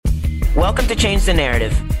Welcome to Change the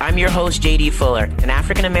Narrative. I'm your host, JD Fuller, an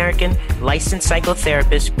African-American, licensed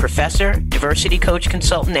psychotherapist, professor, diversity coach,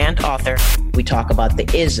 consultant, and author. We talk about the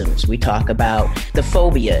isms. We talk about the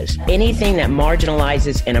phobias, anything that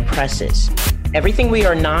marginalizes and oppresses. Everything we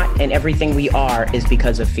are not and everything we are is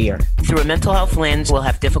because of fear. Through a mental health lens, we'll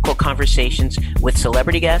have difficult conversations with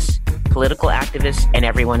celebrity guests, political activists, and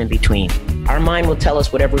everyone in between. Our mind will tell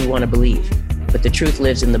us whatever we want to believe, but the truth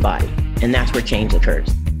lives in the body, and that's where change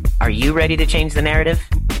occurs. Are you ready to change the narrative?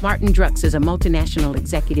 Martin Drux is a multinational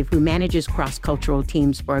executive who manages cross-cultural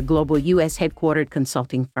teams for a global U.S. headquartered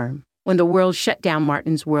consulting firm. When the world shut down,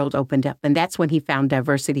 Martin's world opened up, and that's when he found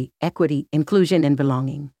diversity, equity, inclusion, and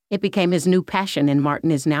belonging. It became his new passion, and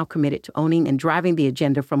Martin is now committed to owning and driving the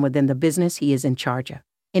agenda from within the business he is in charge of.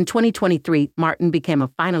 In 2023, Martin became a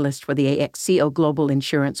finalist for the AXCO Global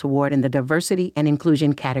Insurance Award in the Diversity and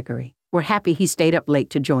Inclusion category. We're happy he stayed up late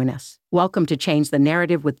to join us. Welcome to Change the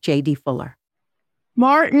Narrative with J.D. Fuller.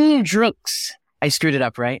 Martin Drux. I screwed it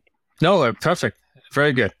up, right? No, perfect.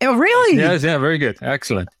 Very good. Oh, really? Yes, yeah, very good.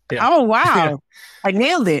 Excellent. Yeah. Oh, wow. I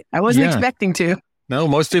nailed it. I wasn't expecting to. No,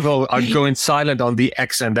 most people are going silent on the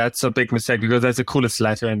X, and that's a big mistake because that's the coolest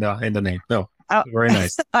letter in the name. No, very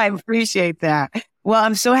nice. I appreciate that. Well,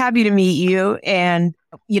 I'm so happy to meet you. And,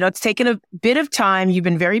 it's taken a bit of time. You've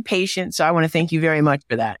been very patient. So I want to thank you very much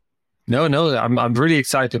for that. No, I'm really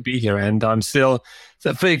excited to be here, and I'm still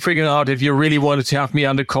figuring out if you really wanted to have me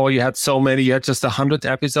on the call. You had so many, you had just 100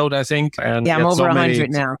 episodes, I think. And yeah, I'm over 100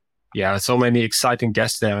 now. Yeah, so many exciting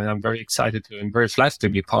guests there, and I'm very excited and very flattered to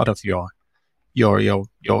be part of your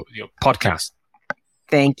podcast.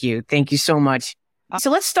 Thank you so much. So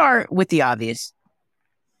let's start with the obvious.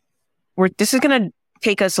 This is going to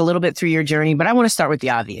take us a little bit through your journey, but I want to start with the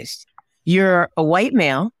obvious. You're a white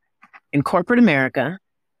male in corporate America.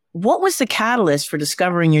 What was the catalyst for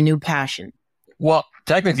discovering your new passion? Well,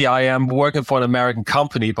 technically, I am working for an American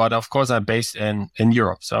company, but of course, I'm based in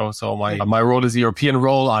Europe. So my role is a European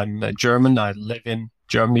role. I'm German. I live in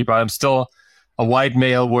Germany, but I'm still a white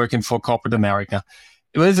male working for corporate America.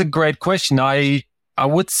 It was a great question. I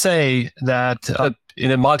would say that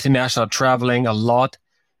in a multinational, traveling a lot,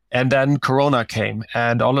 and then Corona came,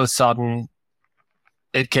 and all of a sudden,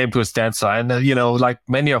 it came to a standstill. And like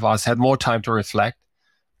many of us, had more time to reflect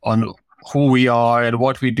on who we are and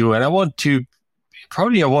what we do. And I was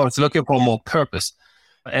looking for more purpose.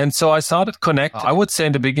 And so I started connect, I would say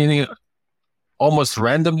in the beginning, almost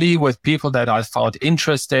randomly with people that I found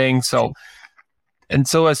interesting. So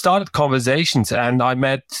I started conversations, and I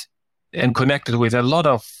met and connected with a lot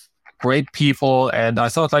of great people. And I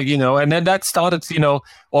thought and then that started,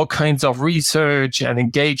 all kinds of research and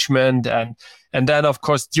engagement. And then, of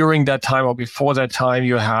course, during that time or before that time,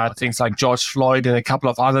 you had things like George Floyd and a couple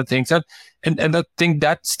of other things. And I think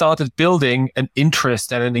that started building an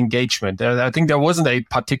interest and an engagement. And I think there wasn't a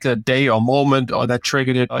particular day or moment or that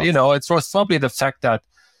triggered it. It was probably the fact that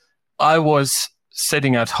I was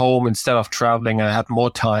sitting at home instead of traveling, and I had more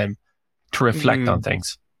time to reflect on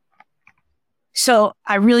things. So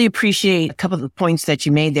I really appreciate a couple of the points that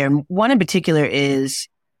you made there. One in particular is,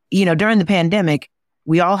 during the pandemic,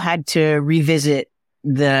 we all had to revisit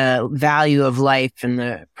the value of life and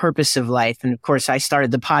the purpose of life. And of course, I started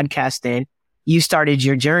the podcast then. You started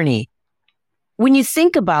your journey. When you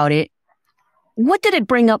think about it, what did it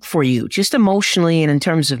bring up for you, just emotionally and in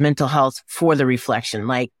terms of mental health for the reflection?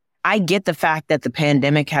 Like, I get the fact that the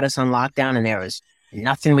pandemic had us on lockdown and there was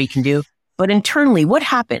nothing we can do. But internally, what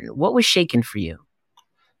happened? What was shaken for you?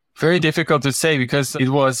 Very difficult to say because it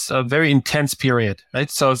was a very intense period,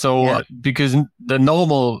 right? Because the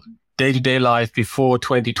normal day-to-day life before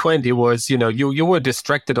 2020 was, you were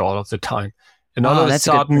distracted all of the time. And all of a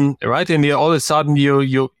sudden, right? And all of a sudden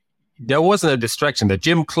there wasn't a distraction. The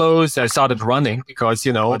gym closed. I started running because,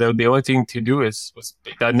 the only thing to do was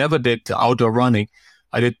I never did outdoor running.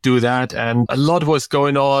 I did do that, and a lot was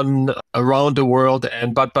going on around the world,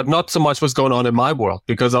 but not so much was going on in my world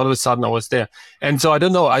because all of a sudden I was there. And so I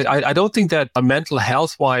don't know. I don't think that mental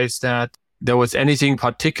health wise that there was anything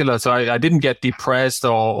particular. So I didn't get depressed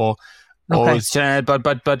or sad,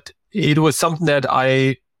 but it was something that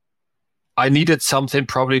I needed something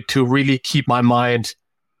probably to really keep my mind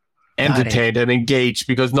entertained and engaged,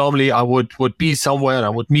 because normally I would be somewhere and I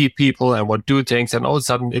would meet people and would do things, and all of a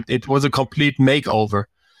sudden it was a complete makeover.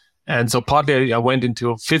 And so partly I went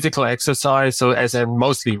into physical exercise, so as in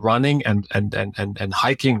mostly running and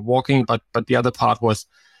hiking, walking, but the other part was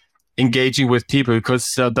engaging with people,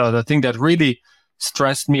 because the thing that really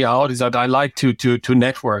stressed me out is that I like to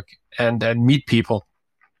network and meet people.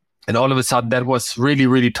 And all of a sudden that was really,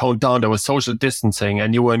 really toned down. There was social distancing,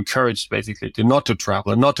 and you were encouraged basically not to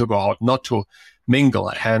travel and not to go out, not to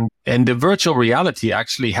mingle. And the virtual reality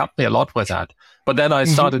actually helped me a lot with that. But then I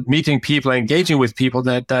started meeting people, engaging with people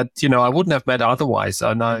that I wouldn't have met otherwise.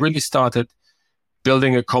 And I really started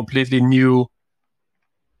building a completely new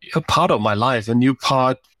part of my life, a new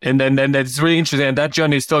part. And then it's really interesting. And that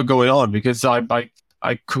journey is still going on because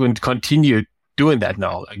I couldn't continue doing that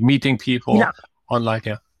now, like meeting people online.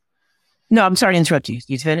 Yeah. No, I'm sorry to interrupt you.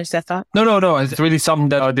 You finished that thought? No. It's really something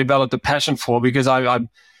that I developed a passion for because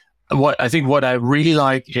what I really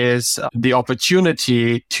like is the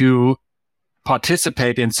opportunity to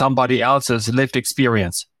participate in somebody else's lived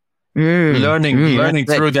experience. Learning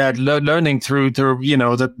through that, learning through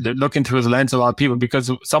looking through the lens of other people, because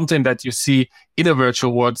something that you see in a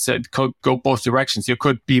virtual world that could go both directions. You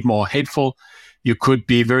could be more hateful. You could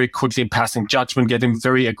be very quickly passing judgment, getting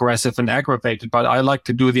very aggressive and aggravated. But I like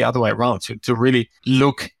to do the other way around, to really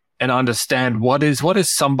look and understand what is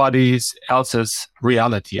somebody else's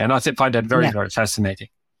reality. And I find that very, very fascinating.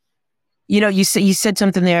 You said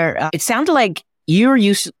something there. It sounded like you're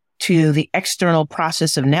used to the external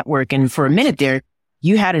process of networking. For a minute there,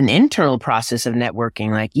 you had an internal process of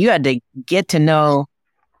networking. Like you had to get to know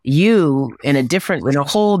you in a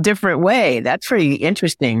whole different way. That's pretty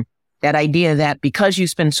interesting. That idea that because you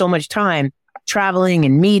spend so much time traveling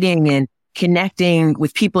and meeting and connecting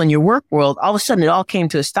with people in your work world, all of a sudden it all came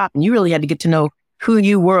to a stop and you really had to get to know who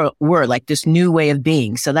you were like this new way of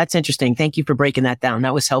being. So that's interesting. Thank you for breaking that down.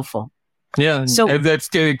 That was helpful. Yeah. So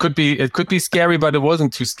it could be scary, but it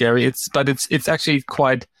wasn't too scary. It's actually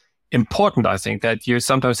quite important, I think, that you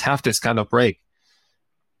sometimes have this kind of break.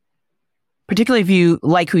 Particularly if you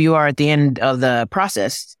like who you are at the end of the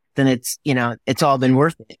process, then it's all been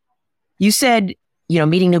worth it. You said,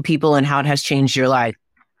 meeting new people and how it has changed your life.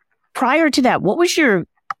 Prior to that, what was your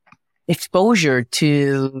exposure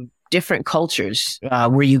to different cultures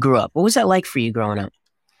where you grew up? What was that like for you growing up?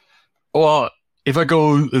 Well, if I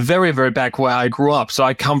go very, very back where I grew up, so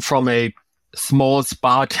I come from a small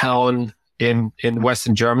spa town in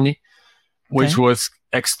Western Germany, which was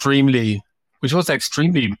extremely,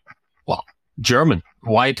 German,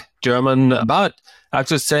 white German. But I have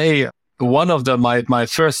to say, one of my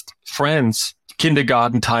first friends,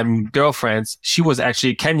 kindergarten time girlfriends, she was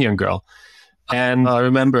actually a Kenyan girl. And I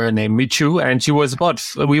remember her name, Michu, and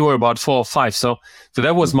we were about 4 or 5. So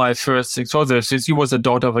that was my first exposure. She was a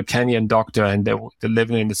daughter of a Kenyan doctor and they're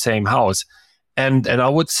living in the same house. And I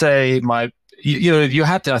would say you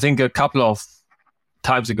had, I think a couple of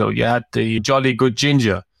times ago, you had the Jolly Good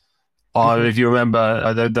Ginger. Or if you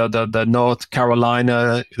remember the North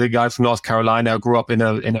Carolina, the guy from North Carolina grew up in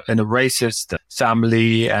a racist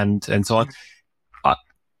family and so on.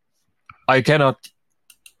 I cannot.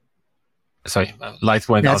 Sorry, lights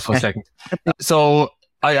went out for a second. So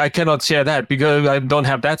I cannot share that because I don't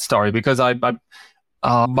have that story because so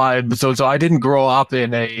I didn't grow up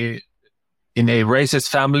in a racist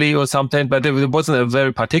family or something, but it wasn't a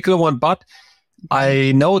very particular one. But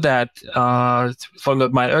I know that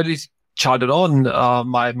from my early childhood on,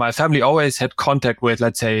 my family always had contact with,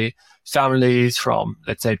 let's say, families from,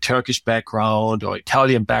 let's say, Turkish background or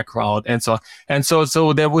Italian background and so on. And so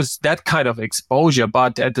there was that kind of exposure.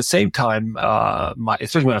 But at the same time,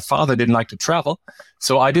 especially my father didn't like to travel.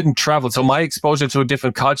 So I didn't travel. So my exposure to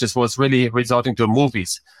different cultures was really resorting to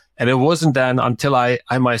movies. And it wasn't then until I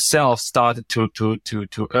myself started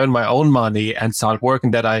to earn my own money and start working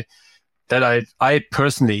that I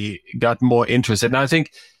personally got more interested. And I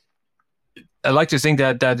think I like to think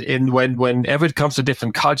that whenever it comes to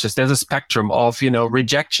different cultures, there's a spectrum of,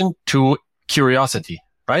 rejection to curiosity,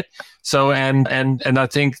 right? So, and I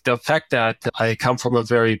think the fact that I come from a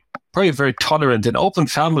very tolerant and open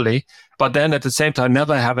family, but then at the same time,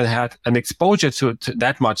 never having had an exposure to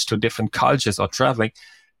that much to different cultures or traveling,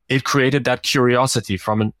 it created that curiosity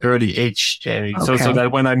from an early age. Okay. So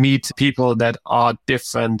that when I meet people that are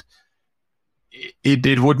different,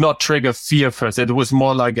 it would not trigger fear first. It was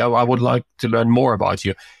more like, oh, I would like to learn more about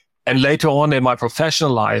you. And later on in my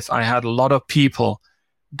professional life, I had a lot of people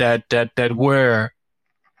that were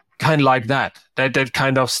kind of like that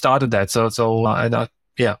kind of started that.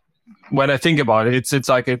 When I think about it, it's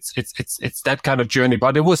like it's that kind of journey.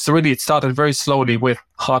 But it started very slowly with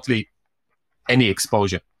hardly any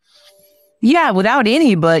exposure. Yeah, without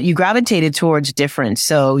any, but you gravitated towards difference.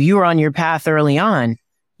 So you were on your path early on.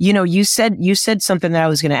 You said something that I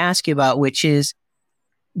was going to ask you about, which is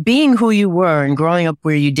being who you were and growing up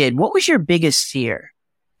where you did. What was your biggest fear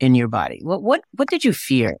in your body? What did you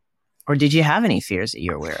fear, or did you have any fears that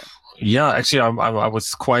you're aware of? Yeah, actually, I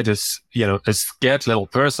was quite a scared little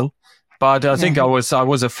person, but I think I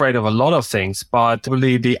was afraid of a lot of things, but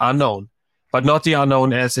really the unknown, but not the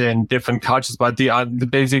unknown as in different cultures, but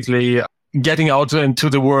basically getting out into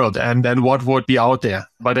the world and what would be out there.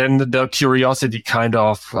 But then the curiosity kind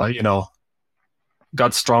of,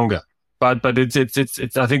 got stronger. But it's,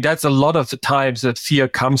 I think that's a lot of the times that fear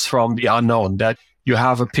comes from the unknown, that you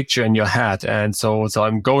have a picture in your head. And so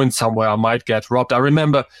I'm going somewhere, I might get robbed. I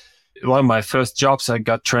remember one of my first jobs, I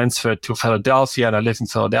got transferred to Philadelphia and I lived in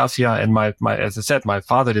Philadelphia. And my, as I said, my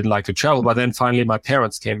father didn't like to travel, but then finally my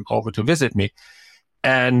parents came over to visit me.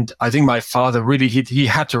 And I think my father really, he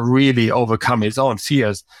had to really overcome his own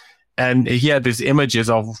fears. And he had these images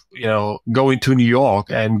of, going to New York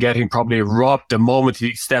and getting probably robbed the moment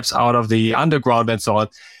he steps out of the underground and so on.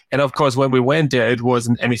 And of course, when we went there, it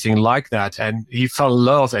wasn't anything like that. And he fell in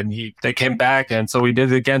love and they came back. And so we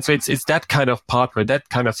did it again. So it's that kind of part where that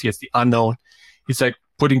kind of fear, the unknown. It's like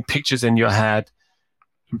putting pictures in your head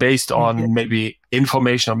based on maybe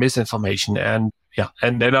information or misinformation. And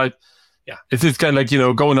then it's just kind of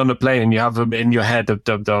like, going on a plane and you have in your head the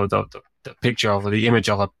picture of the image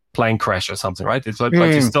of a plane crash or something, right? It's like,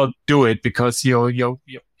 but you still do it because you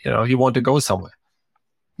want to go somewhere.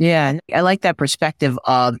 Yeah. I like that perspective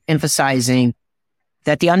of emphasizing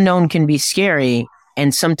that the unknown can be scary.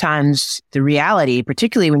 And sometimes the reality,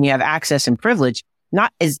 particularly when you have access and privilege,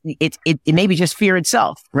 it may be just fear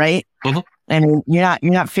itself, right? Mm-hmm. I mean,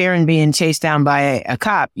 you're not fearing being chased down by a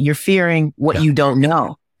cop. You're fearing what you don't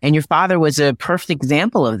know. And your father was a perfect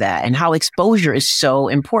example of that and how exposure is so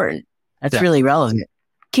important. That's really relevant.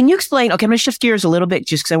 Can you explain? Okay, I'm going to shift gears a little bit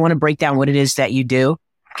just because I want to break down what it is that you do.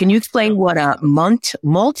 Can you explain what a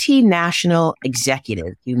multinational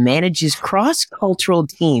executive who manages cross-cultural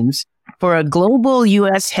teams for a global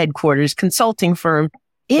U.S. headquarters consulting firm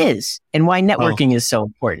is and why networking is so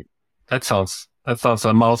important? That sounds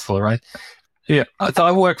a mouthful, right? Yeah. So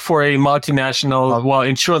I work for a multinational,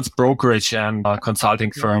 insurance brokerage and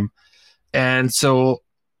consulting firm. And so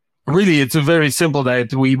really, it's a very simple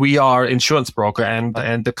that we are insurance broker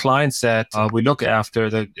and the clients that we look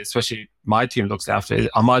after, especially my team looks after,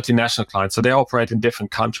 are multinational clients. So they operate in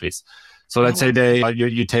different countries. So let's say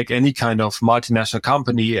you take any kind of multinational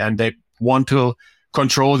company and they want to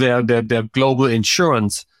control their global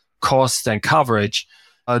insurance costs and coverage.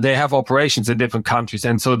 They have operations in different countries.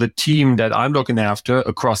 And so the team that I'm looking after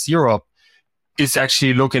across Europe is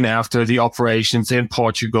actually looking after the operations in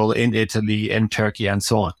Portugal, in Italy, in Turkey, and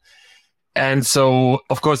so on. And so,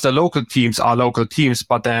 of course, the local teams are local teams,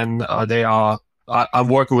 but then I'm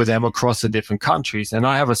working with them across the different countries. And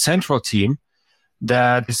I have a central team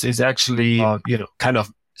that is actually, kind of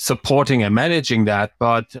supporting and managing that.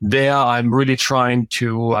 But there I'm really trying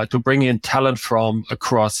to bring in talent from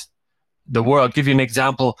across the world. Give you an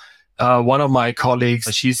example. One of my colleagues,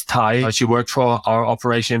 she's Thai. She worked for our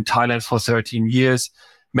operation in Thailand for 13 years,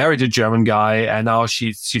 married a German guy, and now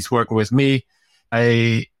she's working with me.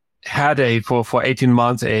 I had for 18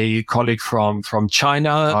 months, a colleague from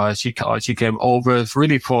China. She came over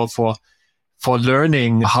really for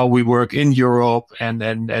learning how we work in Europe. And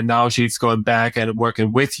now she's going back and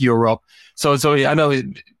working with Europe. So I know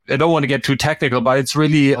I don't want to get too technical, but it's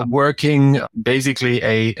really working basically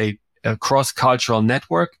a cross-cultural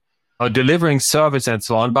network, delivering service and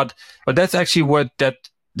so on. But that's actually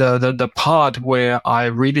the part where I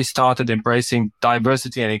really started embracing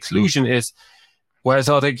diversity and inclusion is where I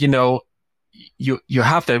thought, you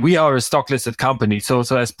have that. We are a stock listed company. So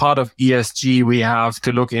as part of ESG, we have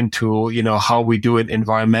to look into, how we do it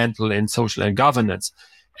environmental and social and governance.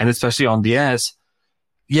 And especially on the S,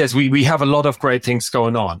 yes, we have a lot of great things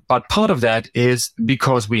going on, but part of that is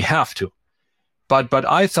because we have to. But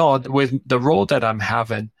I thought with the role that I'm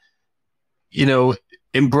having,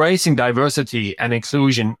 embracing diversity and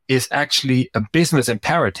inclusion is actually a business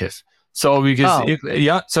imperative. So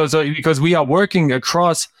because we are working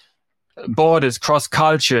across borders, cross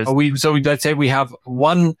cultures. Let's say we have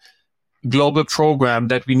one global program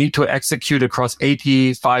that we need to execute across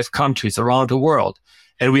 85 countries around the world.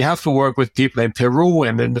 And we have to work with people in Peru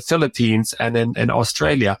and in the Philippines and in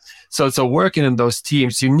Australia. So working in those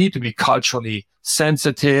teams, you need to be culturally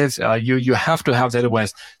sensitive. You have to have that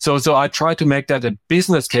awareness. So I try to make that a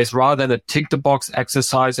business case rather than a tick the box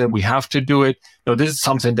exercise and we have to do it. No, this is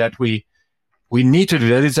something that we need to do.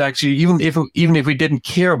 That is actually, even if we didn't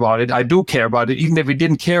care about it, I do care about it. Even if we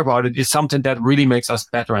didn't care about it, is something that really makes us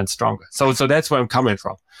better and stronger. So that's where I'm coming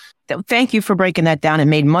from. Thank you for breaking that down. It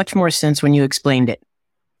made much more sense when you explained it.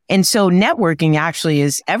 And so networking actually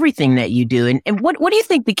is everything that you do. And what do you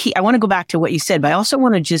think the key, I want to go back to what you said, but I also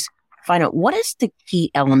want to just find out what is the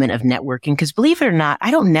key element of networking? Because believe it or not,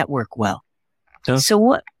 I don't network well. Yeah. So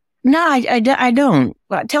what? No, I don't.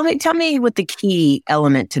 Well, tell me what the key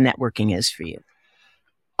element to networking is for you.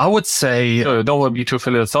 I would say, I don't want to be too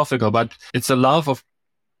philosophical, but it's a love of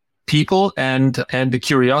people and the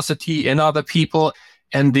curiosity in other people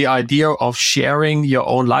and the idea of sharing your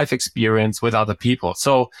own life experience with other people.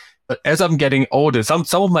 So as I'm getting older, some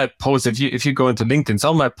of my posts, if you go into LinkedIn,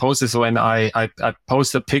 some of my posts is when I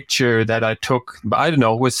post a picture that I took, I don't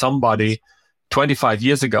know, with somebody 25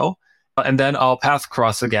 years ago. And then our paths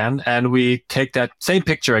cross again and we take that same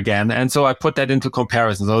picture again. And so I put that into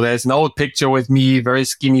comparison. So there's an old picture with me, very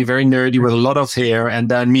skinny, very nerdy with a lot of hair. And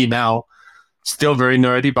then me now, still very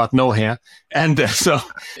nerdy, but no hair. And so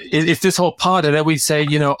it's this whole part. And then we say,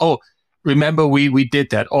 oh, remember we did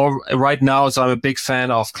that. Or right now, so I'm a big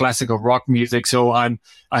fan of classical rock music. So I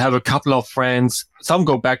have a couple of friends. Some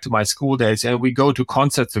go back to my school days and we go to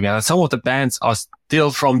concerts together. Some of the bands are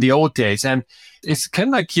still from the old days. And it's kind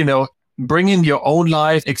of like, bringing your own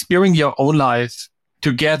life, experiencing your own life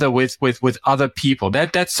together with other people.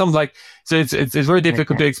 That's something like, so it's very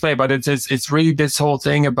difficult to explain, but it's really this whole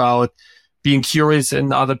thing about being curious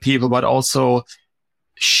in other people, but also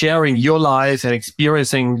sharing your life and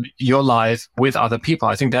experiencing your life with other people.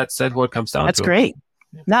 I think that's what it comes down to. That's great.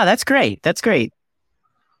 No, that's great. That's great.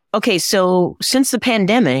 Okay. So since the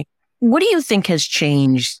pandemic, what do you think has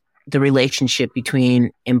changed the relationship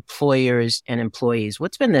between employers and employees?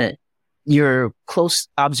 What's been your close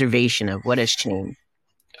observation of what has changed?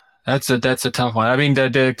 That's a tough one. I mean,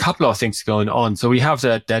 there are a couple of things going on. So we have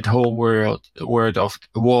that whole word of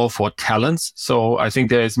war for talents. So I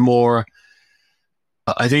think there's more.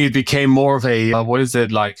 I think it became more of a what is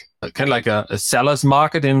it like? Kind of like a seller's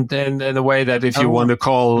market in a way that if you want to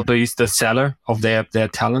call the seller of their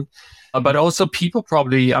talent. But also people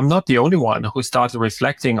probably, I'm not the only one who started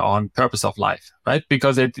reflecting on purpose of life, right?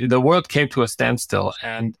 Because the world came to a standstill,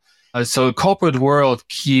 and so the corporate world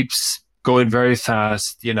keeps going very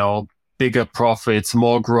fast, bigger profits,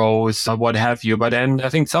 more growth, what have you. But then I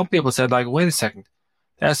think some people said like, wait a second,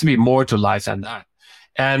 there has to be more to life than that.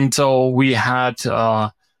 And so we had,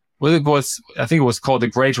 I think it was called the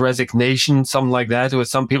Great Resignation, something like that. Where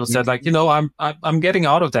some people said like, I'm getting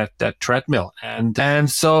out of that treadmill. And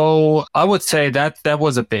so I would say that's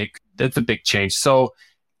a big change. So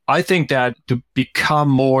I think that to become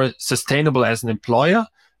more sustainable as an employer,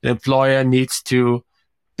 the employer needs to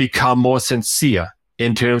become more sincere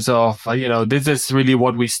in terms of, this is really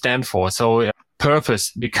what we stand for. So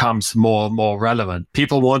purpose becomes more relevant.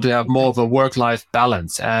 People want to have more of a work-life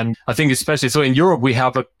balance. And I think especially, so in Europe, we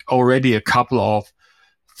have already a couple of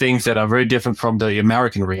things that are very different from the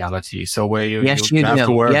American reality. So where you have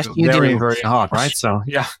to work very, very hard, right? So,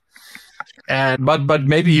 yeah. But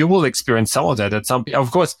maybe you will experience some of that at some, of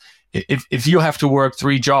course, if you have to work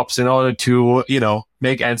 3 jobs in order to,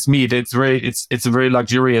 make ends meet, it's a very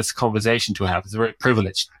luxurious conversation to have. It's a very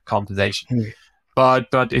privileged conversation. Mm.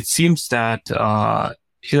 But it seems that,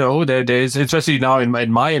 there's, especially now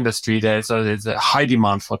in my industry, there's a high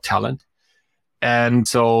demand for talent. And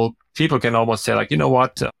so people can almost say like,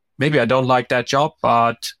 what, maybe I don't like that job,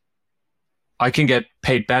 but I can get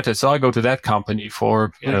paid better. So I go to that company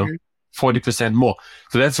for, 40% more.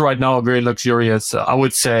 So that's right now a very luxurious, I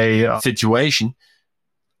would say, situation.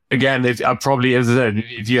 Again, as I said,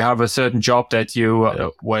 if you have a certain job that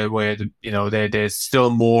you, where there's still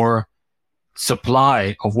more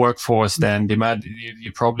supply of workforce than demand,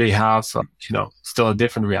 you probably have, still a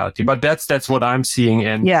different reality. But that's what I'm seeing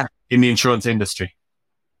in the insurance industry.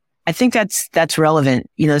 I think that's relevant,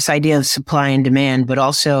 this idea of supply and demand, but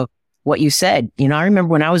also what you said. I remember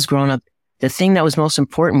when I was growing up, the thing that was most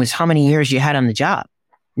important was how many years you had on the job.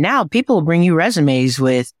 Now people will bring you resumes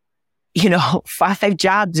with, 5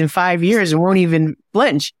 jobs in 5 years and won't even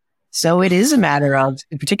flinch. So it is a matter of,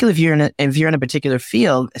 particularly if you're in a particular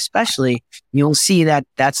field, especially, you'll see that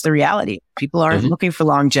that's the reality. People aren't looking for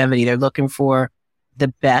longevity. They're looking for the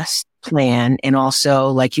best plan. And also,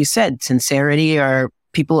 like you said, sincerity, or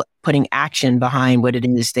people putting action behind what it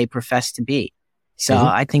is they profess to be. So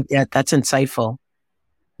I think that's insightful.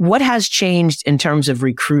 What has changed in terms of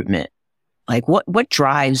recruitment? Like what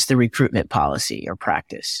drives the recruitment policy or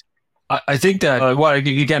practice? I think that,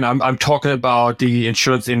 again, I'm talking about the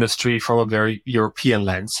insurance industry from a very European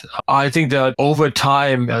lens. I think that over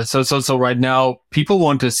time, so right now, people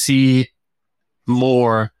want to see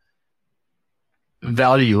more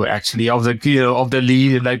value actually of the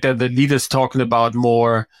lead, like the leaders talking about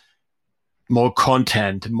more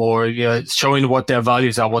content, more, showing what their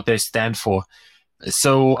values are, what they stand for.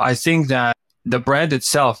 So I think that the brand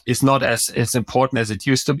itself is not as important as it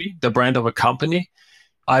used to be, the brand of a company.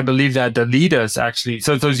 I believe that the leaders actually,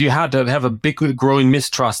 so you had to have a big growing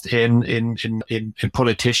mistrust in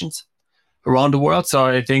politicians around the world. So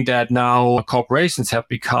I think that now corporations have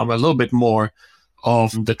become a little bit more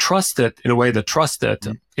of the trusted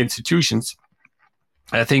institutions.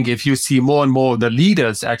 I think if you see more and more the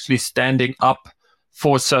leaders actually standing up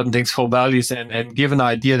for certain things, for values, and give an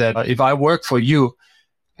idea that if I work for you,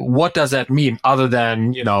 what does that mean other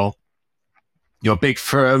than, your big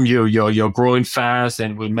firm, you're growing fast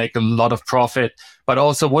and will make a lot of profit, but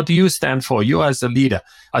also what do you stand for? You as a leader.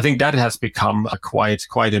 I think that has become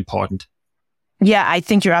quite important. Yeah, I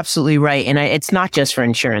think you're absolutely right. And it's not just for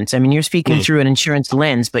insurance. I mean, you're speaking through an insurance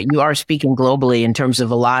lens, but you are speaking globally in terms of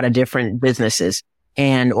a lot of different businesses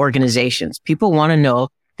and organizations. People want to know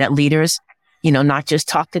that leaders, not just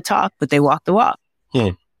talk the talk, but they walk the walk,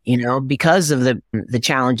 because of the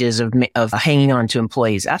challenges of hanging on to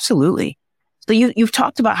employees. Absolutely. So you've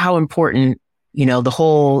talked about how important, the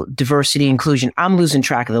whole diversity, inclusion. I'm losing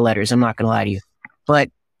track of the letters. I'm not going to lie to you, but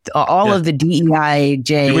all of the DEI,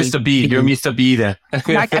 J. You're Mr. B. You're Mr. B there. I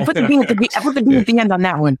put the B at the end on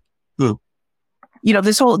that one. Ooh.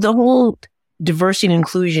 The whole diversity and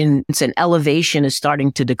inclusion and elevation is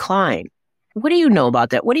starting to decline. What do you know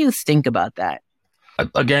about that? What do you think about that?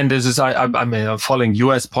 Again, this is I'm following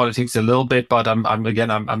U.S. politics a little bit, but I'm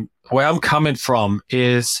where I'm coming from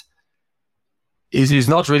is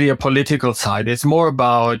not really a political side. It's more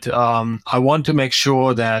about I want to make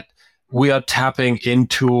sure that we are tapping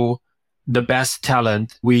into the best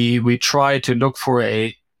talent. We try to look for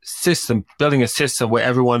a system, building a system where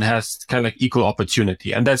everyone has kind of like equal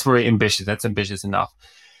opportunity. And that's very ambitious. That's ambitious enough.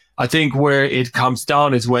 I think where it comes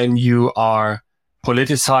down is when you are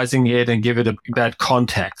politicizing it and give it a bad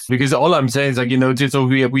context. Because all I'm saying is so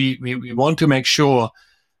we want to make sure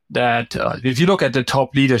that if you look at the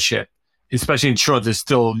top leadership, especially insurance, is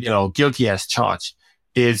still, guilty as charged,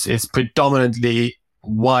 is predominantly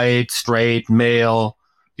white, straight, male,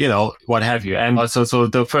 what have you. And so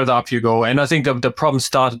the further up you go. And I think the problem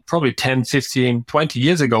started probably 10, 15, 20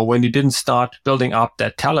 years ago when you didn't start building up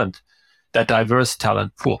that talent, that diverse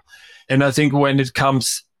talent pool. And I think when it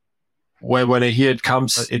comes, when I hear it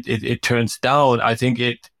comes, it turns down. I think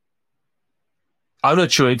I'm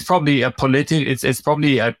not sure. It's probably it's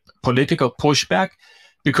probably a political pushback,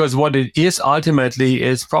 because what it is ultimately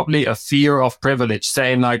is probably a fear of privilege,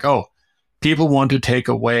 saying like, oh, people want to take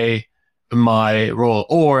away my role,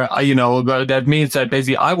 or, that means that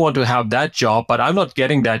basically I want to have that job, but I'm not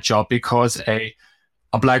getting that job because a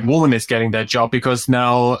black woman is getting that job, because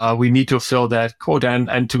now we need to fill that quota.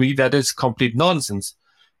 And to me, that is complete nonsense.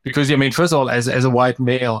 Because, first of all, as a white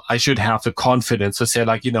male, I should have the confidence to say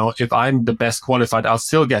like, if I'm the best qualified, I'll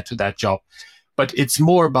still get to that job. But it's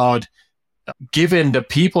more about giving the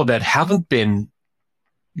people that haven't been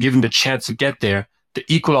given the chance to get there the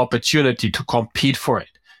equal opportunity to compete for it.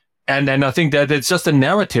 And I think that it's just a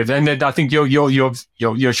narrative. And then I think your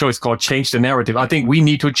show is called Change the Narrative. I think we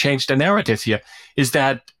need to change the narrative here, is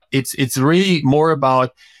that it's really more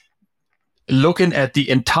about looking at the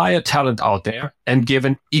entire talent out there and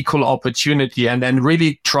giving equal opportunity, and then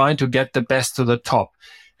really trying to get the best to the top.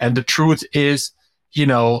 And the truth is,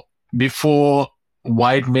 before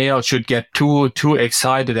white male should get too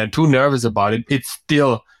excited and too nervous about it, it's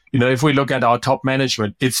still, if we look at our top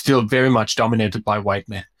management, it's still very much dominated by white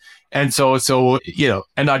men. And so,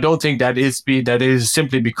 and I don't think that is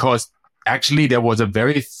simply because actually there was a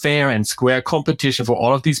very fair and square competition for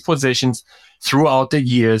all of these positions throughout the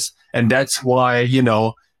years. And that's why,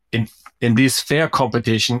 in this fair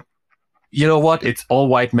competition, it's all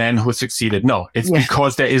white men who succeeded. No, it's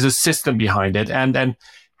because there is a system behind it.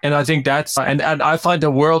 And I think that's, and I find the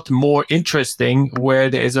world more interesting where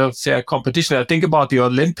there is a fair competition. I think about the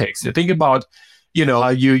Olympics. I think about, you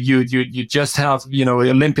just have,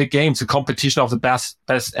 Olympic Games, a competition of the best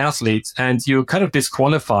athletes, and you kind of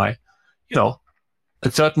disqualify, a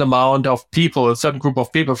certain amount of people, a certain group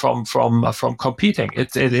of people from competing.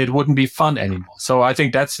 It wouldn't be fun anymore. So I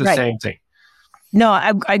think that's the same thing. No,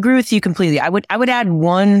 I agree with you completely. I would add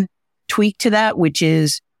one tweak to that, which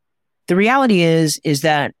is, the reality is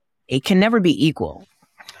that it can never be equal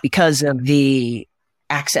because of the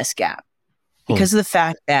access gap, because of the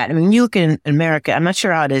fact that, you look in America, I'm not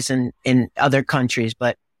sure how it is in other countries,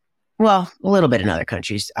 but a little bit in other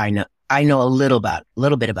countries. I know a little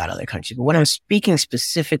bit about other countries, but what I'm speaking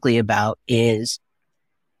specifically about is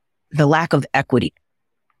the lack of equity,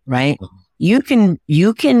 right? You can,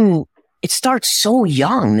 it starts so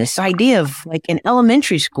young, this idea of like in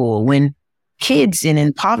elementary school, when kids in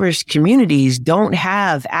impoverished communities don't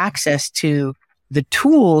have access to the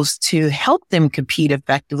tools to help them compete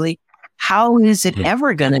effectively. How is it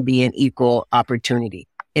ever going to be an equal opportunity?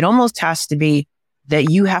 It almost has to be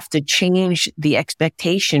that you have to change the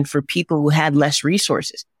expectation for people who had less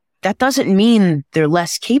resources. That doesn't mean they're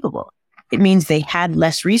less capable. It means they had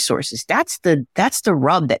less resources. That's the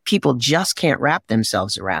rub that people just can't wrap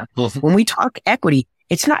themselves around. When we talk equity,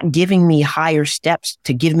 it's not giving me higher steps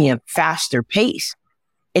to give me a faster pace.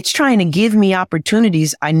 It's trying to give me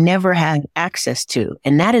opportunities I never had access to.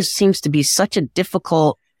 And that seems to be such a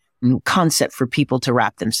difficult concept for people to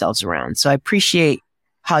wrap themselves around. So I appreciate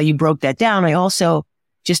how you broke that down. I also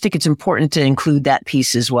just think it's important to include that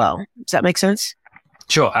piece as well. Does that make sense?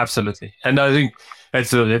 Sure, absolutely. And I think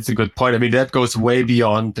that's a good point. I mean, that goes way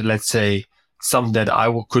beyond, let's say, something that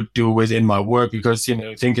I could do within my work, because,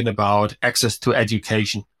 thinking about access to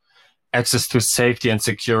education, access to safety and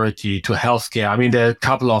security, to healthcare. I mean, there are a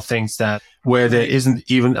couple of things where there isn't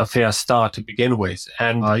even a fair start to begin with.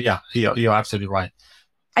 And you're absolutely right.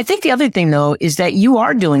 I think the other thing, though, is that you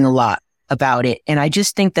are doing a lot about it. And I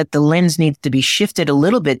just think that the lens needs to be shifted a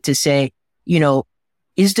little bit to say,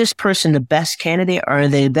 is this person the best candidate, or are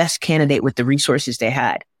they the best candidate with the resources they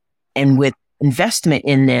had? And with investment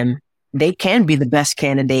in them, they can be the best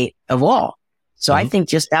candidate of all. So I think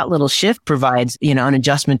just that little shift provides, an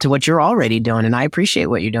adjustment to what you're already doing. And I appreciate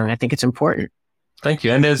what you're doing. I think it's important. Thank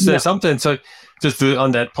you. And there's something, so just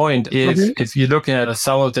on that point, if you look at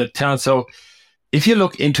some of the towns, so if you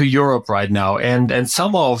look into Europe right now, and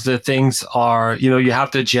some of the things are, you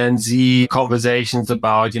have the Gen Z conversations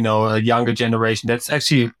about, a younger generation that's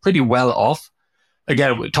actually pretty well off.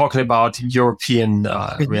 Again, we're talking about European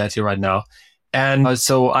reality right now. And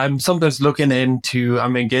so I'm sometimes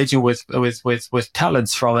I'm engaging with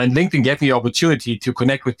talents from, and LinkedIn gave me the opportunity to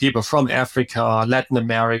connect with people from Africa, Latin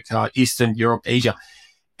America, Eastern Europe, Asia.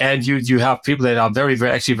 And you have people that are very,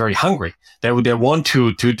 very, actually very hungry. They want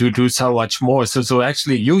to do so much more. So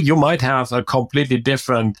actually you might have a completely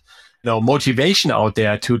different, motivation out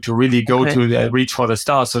there to really go to reach for the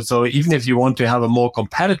stars. So even if you want to have a more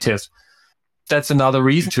competitive, that's another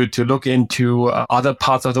reason to look into other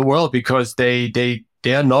parts of the world, because they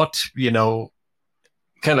are not, kind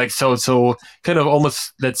of like so kind of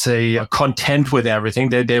almost, let's say, content with everything.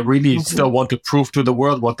 They really still want to prove to the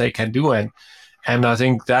world what they can do. And I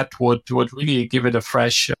think that would really give it a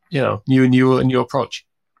fresh, new approach.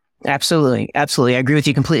 Absolutely. Absolutely. I agree with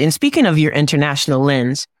you completely. And speaking of your international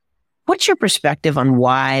lens, what's your perspective on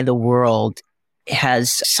why the world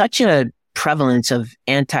has such a prevalence of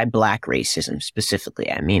anti-Black racism specifically?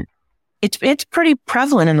 I mean, it's pretty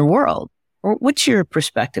prevalent in the world. What's your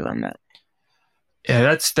perspective on that? Yeah,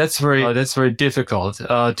 that's very difficult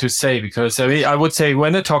to say, because I would say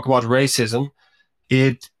when I talk about racism,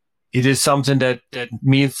 it is something that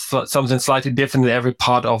means something slightly different in every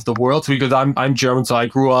part of the world. Because I'm German, so I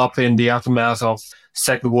grew up in the aftermath of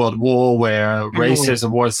Second World War, where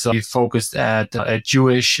racism was focused at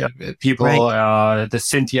Jewish people, the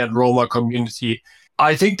Sinti and Roma community.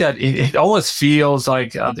 I think that it almost feels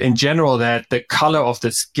like, in general, that the color of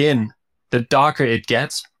the skin, the darker it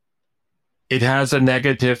gets, it has a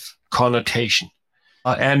negative connotation.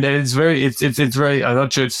 And it's very, I'm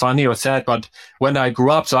not sure it's funny or sad, but when I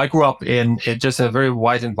grew up in just a very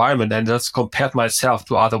white environment, and just compared myself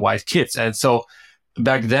to other white kids. And so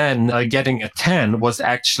back then, getting a tan was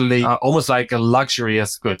actually almost like a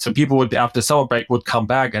luxurious good. So people would, after summer break, would come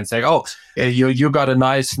back and say, "Oh, you got a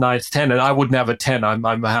nice tan," and I wouldn't have a tan.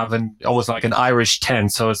 I'm having almost like an Irish tan.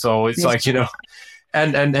 So it's like,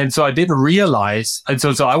 And so I didn't realize, and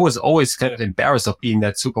so I was always kind of embarrassed of being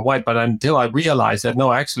that super white, but until I realized that,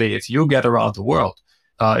 no, actually, if you get around the world,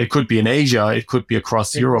 it could be in Asia, it could be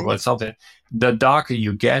across Europe or something, the darker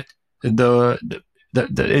you get,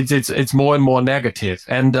 it's more and more negative.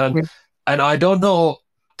 And I don't know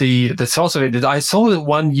the source of it. I saw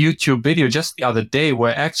one YouTube video just the other day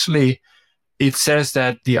where actually it says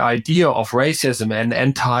that the idea of racism and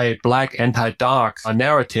anti-Black, anti-dark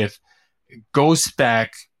narrative goes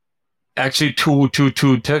back actually to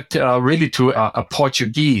a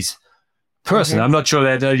Portuguese person. I'm not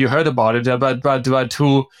sure that you heard about it, but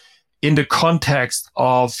who, in the context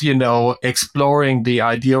of, exploring the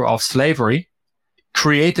idea of slavery,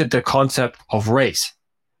 created the concept of race.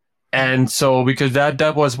 And so, because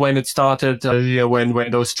that was when it started,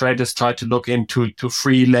 when those traders tried to look into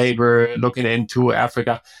free labor, looking into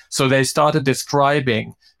Africa. So they started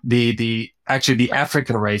describing the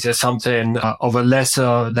African race as something of a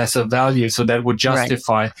lesser value, so that would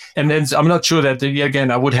justify. Right. And then I'm not sure that, again,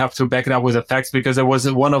 I would have to back it up with the facts, because there was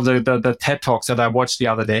one of the TED Talks that I watched the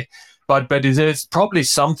other day. But it is probably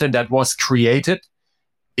something that was created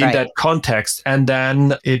in that context, and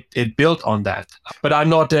then it built on that. But I'm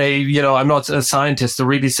not a scientist to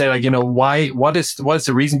really say, like, what is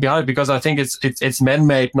the reason behind it, because I think it's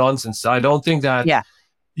man-made nonsense. I don't think that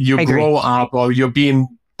you grow up or you're being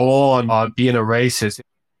born or being a racist.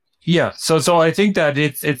 Yeah. So I think that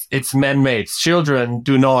it's man-made. Children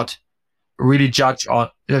do not really judge on.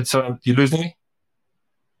 So you losing me?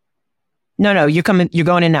 No, you're going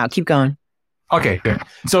in now. Keep going. Okay, good.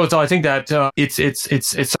 So I think that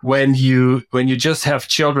it's when you just have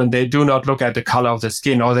children, they do not look at the color of the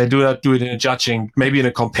skin, or they do not do it in a judging, maybe in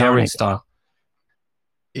a comparing style.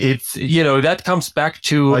 It's, that comes back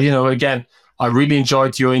to, again, I really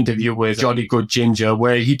enjoyed your interview with Jolly Good Ginger,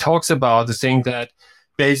 where he talks about the thing that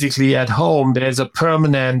basically at home, there's a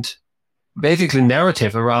permanent, basically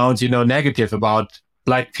narrative around, negative about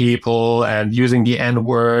Black people and using the N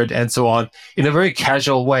word and so on in a very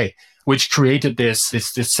casual way, which created this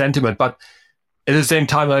sentiment. But at the same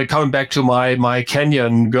time, coming back to my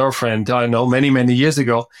Kenyan girlfriend, I know many years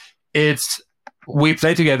ago, we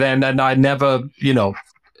played together, and I never,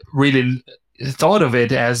 really thought of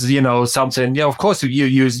it as, something, of course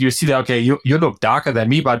you see that, okay, you look darker than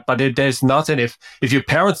me, but there's nothing, if your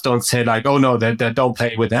parents don't say like, oh no, that don't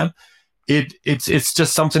play with them, it's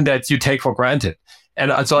just something that you take for granted.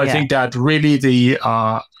 And so I think that really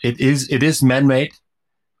it is man-made,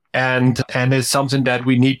 and it's something that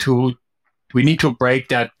we need to break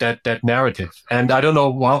that narrative. And I don't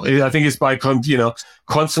know, I think it's by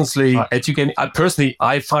constantly educating. Personally,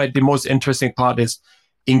 I find the most interesting part is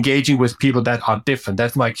engaging with people that are different.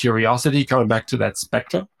 That's my curiosity, coming back to that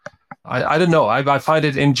spectrum. I don't know. I find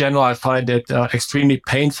it in general, I find it extremely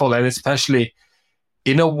painful, and especially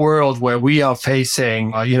in a world where we are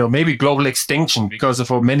facing, maybe global extinction because of,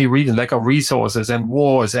 for many reasons, lack of resources and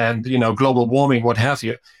wars and, global warming, what have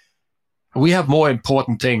you. We have more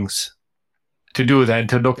important things to do than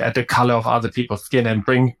to look at the color of other people's skin and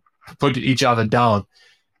put each other down.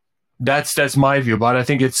 That's my view, but I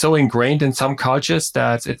think it's so ingrained in some cultures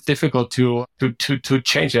that it's difficult to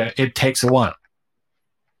change it. It takes a while.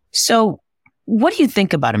 So, what do you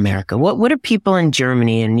think about America? What are people in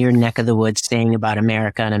Germany and your neck of the woods saying about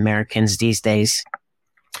America and Americans these days?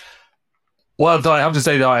 Well, I have to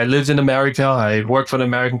say that I lived in America. I work for an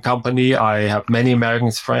American company. I have many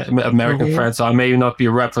American friends, so I may not be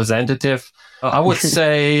representative. I would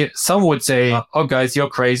say, some would say, oh, guys, you're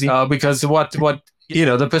crazy. Because what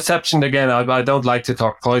the perception, again, I don't like to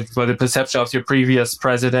talk politics, but the perception of your previous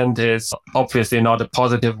president is obviously not a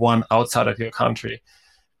positive one outside of your country.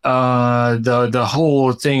 The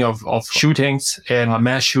whole thing of shootings and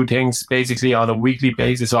mass shootings basically on a weekly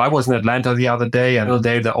basis. So I was in Atlanta the other day, and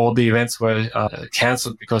all the events were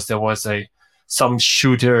canceled because there was some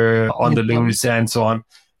shooter on the loose and so on.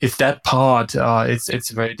 It's that part, it's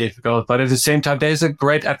very difficult. But at the same time, there's a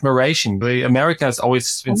great admiration. America has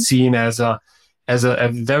always been seen as a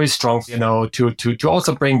very strong, to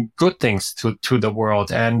also bring good things to the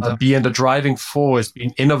world and being the driving force,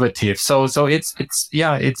 being innovative. So it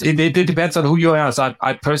depends on who you are. So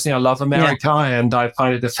I personally, I love America, and I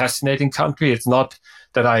find it a fascinating country. It's not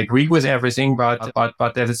that I agree with everything, but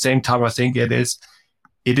at the same time, I think it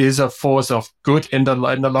is a force of good in the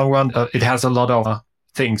long run. It has a lot of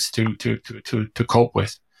things to cope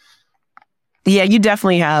with. Yeah, you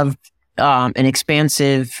definitely have an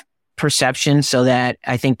expansive perception, so that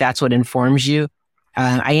I think that's what informs you.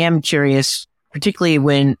 I am curious, particularly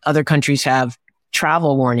when other countries have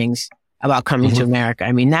travel warnings about coming to America.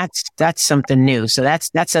 I mean, that's something new. So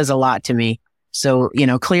that says a lot to me. So,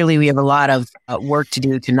 clearly we have a lot of work to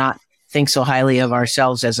do to not think so highly of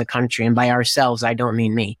ourselves as a country. And by ourselves, I don't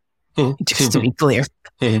mean me, just to be clear.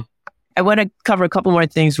 I want to cover a couple more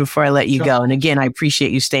things before I let you go. And again, I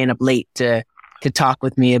appreciate you staying up late to talk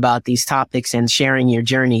with me about these topics and sharing your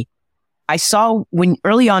journey. I saw when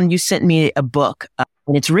early on you sent me a book,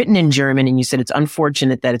 and it's written in German, and you said it's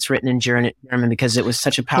unfortunate that it's written in German because it was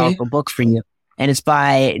such a powerful book for you. And it's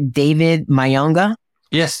by David Mayonga.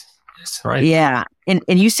 Yes, right. Yeah, and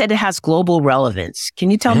you said it has global relevance.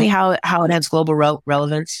 Can you tell me how it has global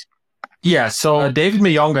relevance? Yeah, so David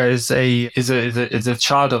Mayonga is a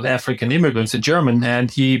child of African immigrants, a German, and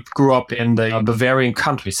he grew up in the Bavarian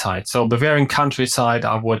countryside. So Bavarian countryside,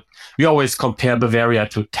 we always compare Bavaria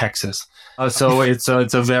to Texas. So it's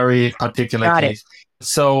a very particular case.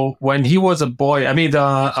 So when he was a boy, I mean,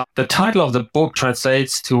 the title of the book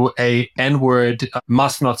translates to a N-word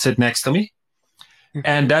must not sit next to me.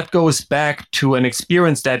 And that goes back to an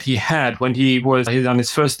experience that he had when he was on his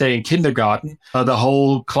first day in kindergarten. The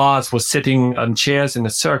whole class was sitting on chairs in a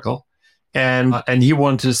circle, and he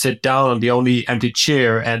wanted to sit down on the only empty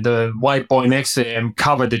chair, and the white boy next to him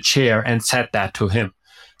covered the chair and said that to him.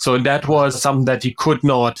 So that was something that he could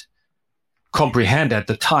not comprehend at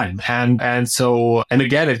the time. And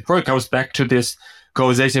again, it comes back to this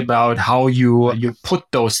conversation about how you put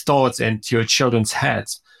those thoughts into your children's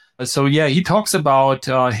heads. So yeah, he talks about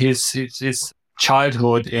his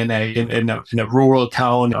childhood in a rural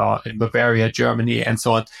town in Bavaria, Germany, and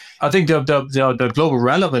so on. I think the global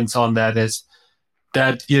relevance on that is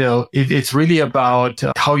that, it's really about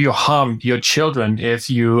how you harm your children if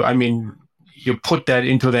you put that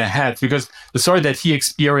into their heads, because the story that he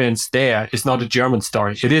experienced there is not a German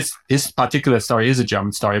story. It is, his particular story is a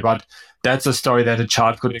German story, but that's a story that a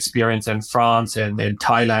child could experience in France and in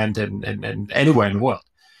Thailand and anywhere in the world.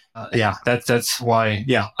 That's why.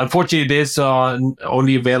 Yeah, unfortunately, it is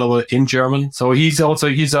only available in German. So he's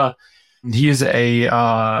a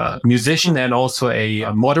musician and also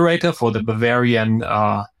a moderator for the Bavarian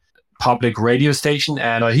public radio station.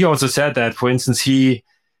 And he also said that, for instance,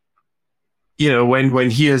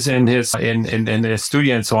 when he is in his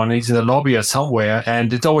studio and so on, he's in the lobby or somewhere,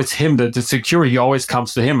 and it's always him, the security always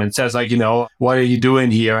comes to him and says, like, what are you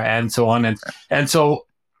doing here, and so on, and so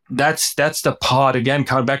that's the part, again,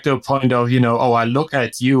 coming back to the point of, I look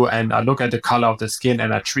at you and I look at the color of the skin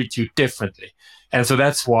and I treat you differently. And so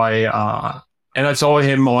that's why, and I saw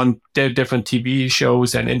him on different TV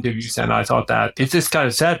shows and interviews, and I thought that it's just kind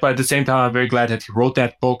of sad, but at the same time, I'm very glad that he wrote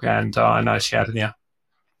that book, and I shared it. Yeah.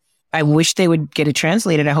 I wish they would get it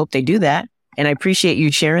translated. I hope they do that. And I appreciate you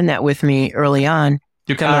sharing that with me early on.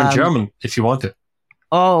 You can learn German if you want to.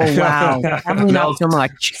 Oh, wow. Probably not so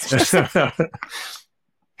much.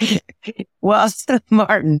 Well,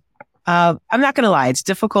 Martin, I'm not going to lie. It's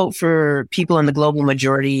difficult for people in the global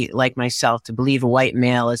majority like myself to believe a white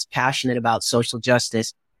male is passionate about social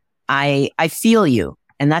justice. I feel you,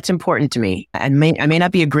 and that's important to me. I may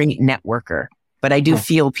not be a great networker, but I do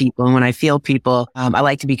feel people. And when I feel people, I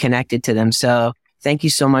like to be connected to them. So thank you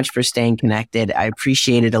so much for staying connected. I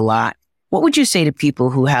appreciate it a lot. What would you say to people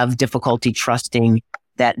who have difficulty trusting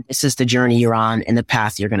that this is the journey you're on and the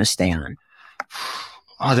path you're going to stay on?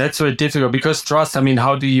 Oh, that's very difficult, because trust,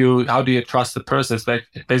 how do you trust the person? It's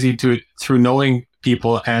basically through knowing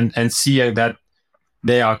people and seeing that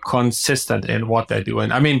they are consistent in what they're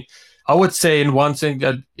doing. I would say in one thing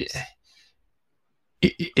that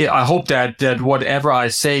I hope that whatever I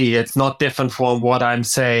say, it's not different from what I'm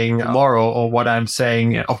saying tomorrow or what I'm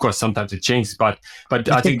saying. Of course, sometimes it changes, but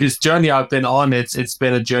I think this journey I've been on, it's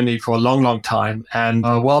been a journey for a long, long time. And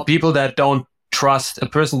people that don't trust a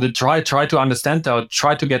person, to try to understand or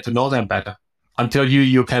try to get to know them better until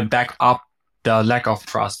you can back up the lack of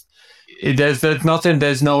trust. There's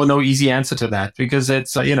no easy answer to that, because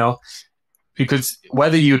it's because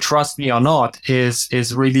whether you trust me or not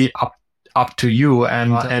is really up to you,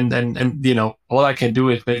 and all I can do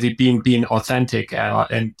is basically being authentic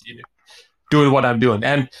and doing what I'm doing.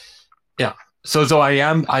 And yeah, so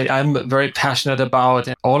I'm very passionate about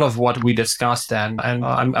all of what we discussed, and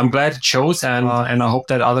I'm glad it shows, and I hope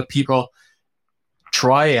that other people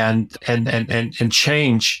try and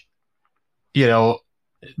change their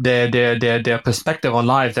perspective on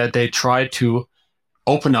life, that they try to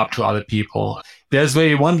open up to other people. There's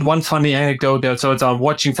really one funny anecdote there. So I'm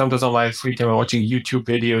watching sometimes on my free time, I'm watching YouTube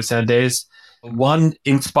videos, and there's one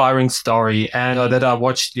inspiring story and that I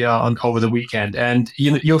watched over the weekend. And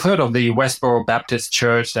you've heard of the Westboro Baptist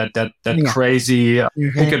Church, that crazy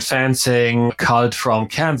picket fencing cult from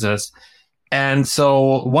Kansas. And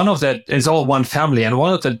so one of that is all one family, and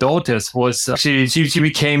one of the daughters was she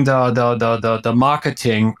became the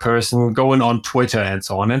marketing person, going on Twitter and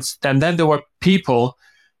so on. And then there were people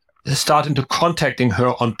starting to contacting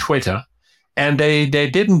her on Twitter, and they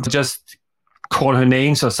didn't just call her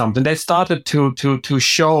names or something. They started to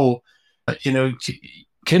show, kind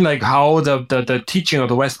of like how the teaching of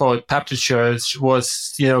the Westboro Baptist Church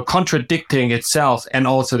was, contradicting itself, and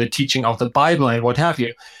also the teaching of the Bible and what have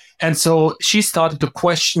you. And so she started to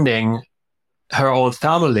questioning her own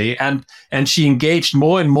family, and she engaged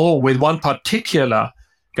more and more with one particular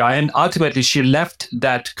guy. And ultimately she left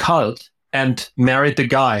that cult and married the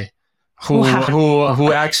guy who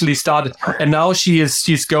actually started. And now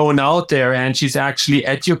she's going out there and she's actually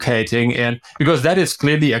educating, and because that is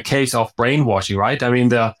clearly a case of brainwashing, right?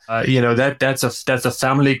 That's a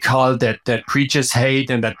family cult that preaches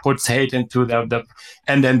hate and that puts hate into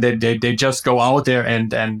and then they just go out there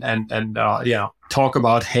and talk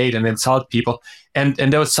about hate and insult people. And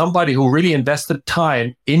there was somebody who really invested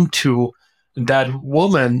time into that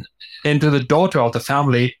woman, into the daughter of the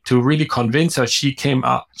family, to really convince her. She came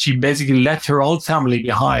up, she basically left her own family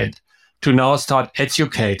behind to now start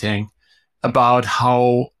educating about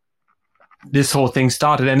how this whole thing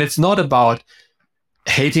started. And it's not about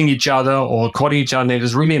hating each other or calling each other. It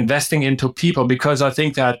is really investing into people, because I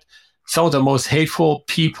think that some of the most hateful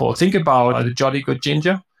people, think about the Jolly Good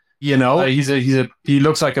Ginger. He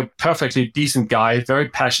looks like a perfectly decent guy, very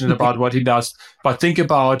passionate about what he does. But think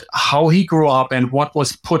about how he grew up and what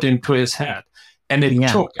was put into his head. And it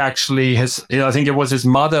took actually I think it was his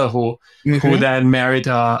mother who then married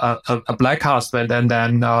a black husband, and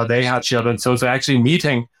then they had children. So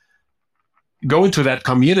actually go into that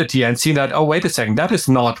community and see that, oh, wait a second, that is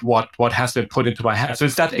not what has been put into my head. So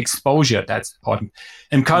it's that exposure that's important.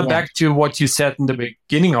 And coming back to what you said in the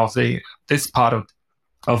beginning of this part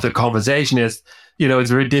of the conversation is,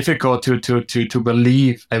 it's very difficult to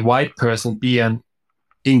believe a white person being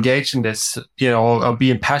engaged in this, or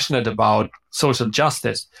being passionate about social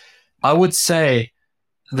justice. I would say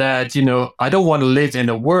that, I don't want to live in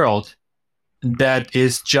a world that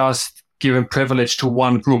is just giving privilege to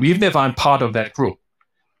one group, even if I'm part of that group.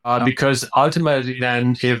 Because ultimately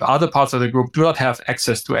then, if other parts of the group do not have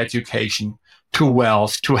access to education, to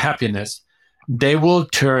wealth, to happiness, they will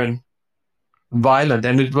turn violent,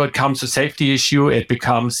 and it becomes a safety issue. It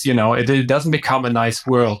becomes, it doesn't become a nice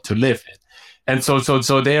world to live in. And so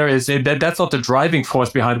there is that's not the driving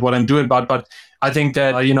force behind what I'm doing, but I think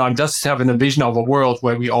that, I'm just having a vision of a world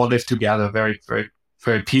where we all live together very, very,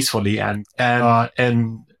 very peacefully. And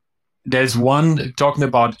there's one, talking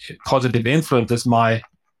about positive influences, my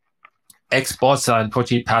ex-boss,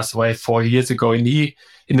 unfortunately passed away 4 years ago. In the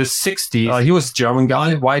 60s, he was a German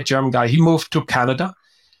guy, white German guy. He moved to Canada,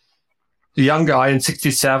 a young guy in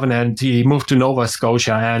 67, and he moved to Nova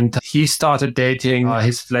Scotia, and he started dating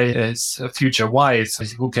his future wife,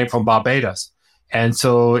 who came from Barbados. And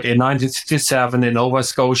so in 1967 in Nova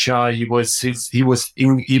Scotia, he was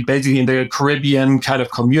basically in the Caribbean kind of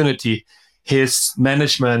community. His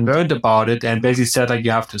management learned about it and basically said, like, you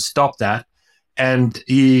have to stop that. And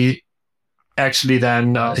he actually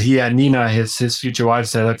then, he and Nina, his future wife,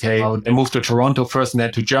 said, okay, they moved to Toronto first and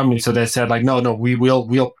then to Germany. So they said, like, no,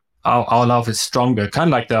 we'll our love is stronger. Kind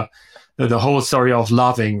of like the whole story of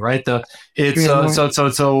loving, right? And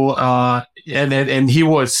he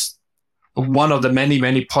was one of the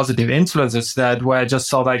many positive influences that where I just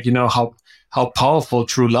saw, like, how powerful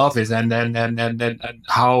true love is, and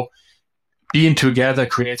how being together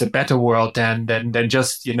creates a better world than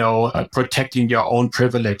just protecting your own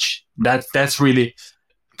privilege. That's really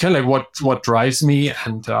kind of like what drives me.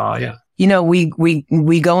 And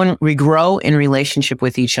we go and we grow in relationship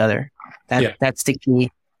with each other. That's the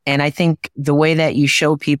key. And I think the way that you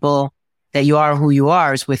show people that you are who you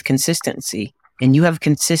are is with consistency. And you have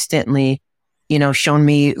consistently, shown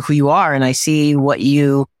me who you are, and I see what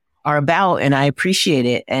you are about, and I appreciate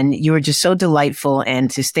it. And you were just so delightful, and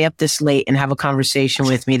to stay up this late and have a conversation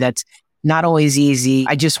with me, that's not always easy.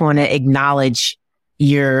 I just want to acknowledge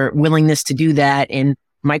your willingness to do that. And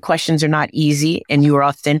my questions are not easy, and you are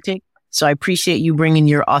authentic. So I appreciate you bringing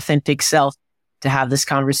your authentic self to have this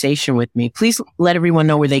conversation with me. Please let everyone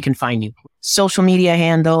know where they can find you. Social media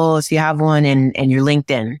handles, if you have one, and your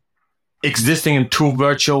LinkedIn. Existing in two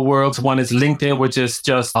virtual worlds. One is LinkedIn, which is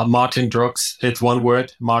just Martin Drux. It's one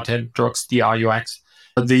word, Martin Drux, Drux.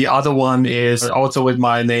 The other one is also with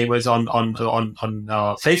my name, is on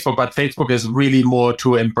Facebook, but Facebook is really more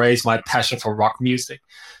to embrace my passion for rock music.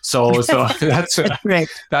 So that's right.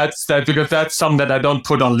 That's because that's something that I don't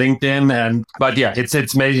put on LinkedIn. But yeah, it's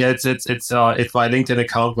my LinkedIn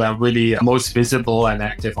account where I'm really most visible and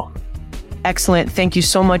active on. Excellent. Thank you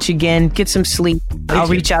so much again. Get some sleep. I'll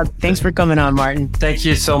reach out. Thanks for coming on, Martin. Thank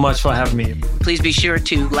you so much for having me. Please be sure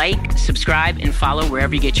to like, subscribe, and follow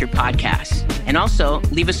wherever you get your podcasts. And also,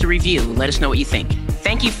 leave us a review. Let us know what you think.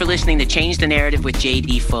 Thank you for listening to Change the Narrative with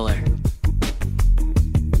J.D. Fuller.